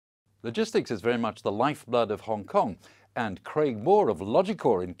Logistics is very much the lifeblood of Hong Kong, and Craig Moore of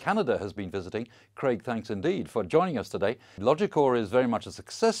Logicor in Canada has been visiting. Craig, thanks indeed for joining us today. Logicor is very much a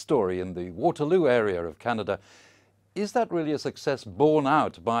success story in the Waterloo area of Canada. Is that really a success borne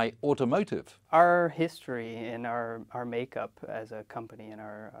out by automotive? Our history and our makeup as a company and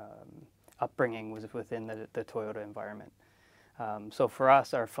our upbringing was within the Toyota environment. So for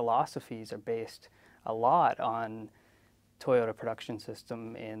us, our philosophies are based a lot on Toyota production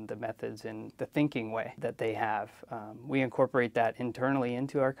system and the methods and the thinking way that they have. We incorporate that internally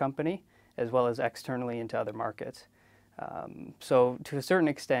into our company as well as externally into other markets. So to a certain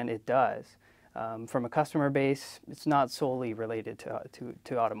extent it does. From a customer base, it's not solely related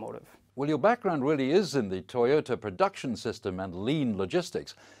to automotive. Well, your background really is in the Toyota production system and lean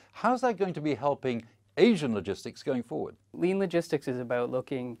logistics. How's that going to be helping Asian logistics going forward? Lean logistics is about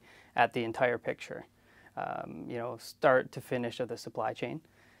looking at the entire picture, start to finish of the supply chain,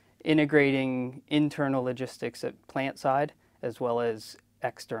 integrating internal logistics at plant side as well as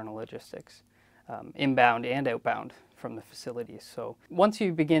external logistics, inbound and outbound from the facilities. So once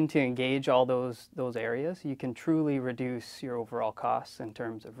you begin to engage all those areas, you can truly reduce your overall costs in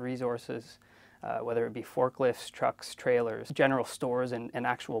terms of resources, whether it be forklifts, trucks, trailers, general stores, and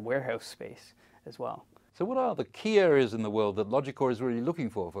actual warehouse space as well. So what are the key areas in the world that Logicor is really looking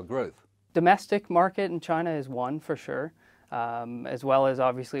for growth? Domestic market in China is one for sure, as well as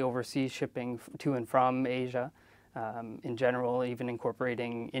obviously overseas shipping to and from Asia in general, even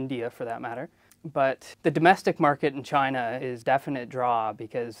incorporating India for that matter. But the domestic market in China is a definite draw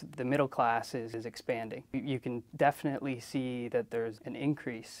because the middle class is expanding. You can definitely see that there's an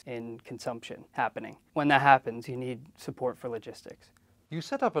increase in consumption happening. When that happens, you need support for logistics. You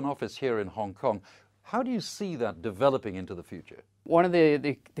set up an office here in Hong Kong. How do you see that developing into the future? One of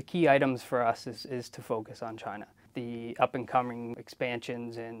the key items for us is to focus on China. The up-and-coming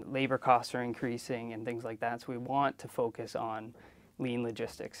expansions and labor costs are increasing and things like that, so we want to focus on lean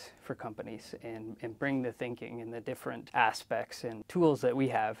logistics for companies and bring the thinking and the different aspects and tools that we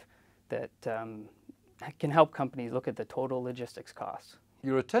have that can help companies look at the total logistics costs.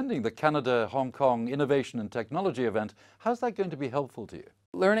 You're attending the Canada-Hong Kong Innovation and Technology event. How's that going to be helpful to you?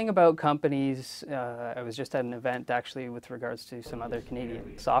 Learning about companies, I was just at an event actually with regards to some other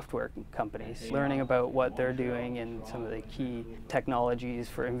Canadian software companies, learning about what they're doing and some of the key technologies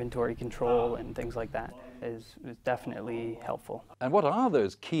for inventory control and things like that is definitely helpful. And what are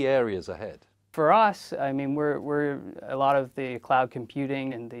those key areas ahead? For us, I mean, we're a lot of the cloud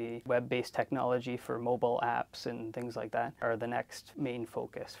computing and the web-based technology for mobile apps and things like that are the next main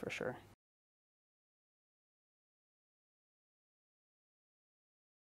focus for sure.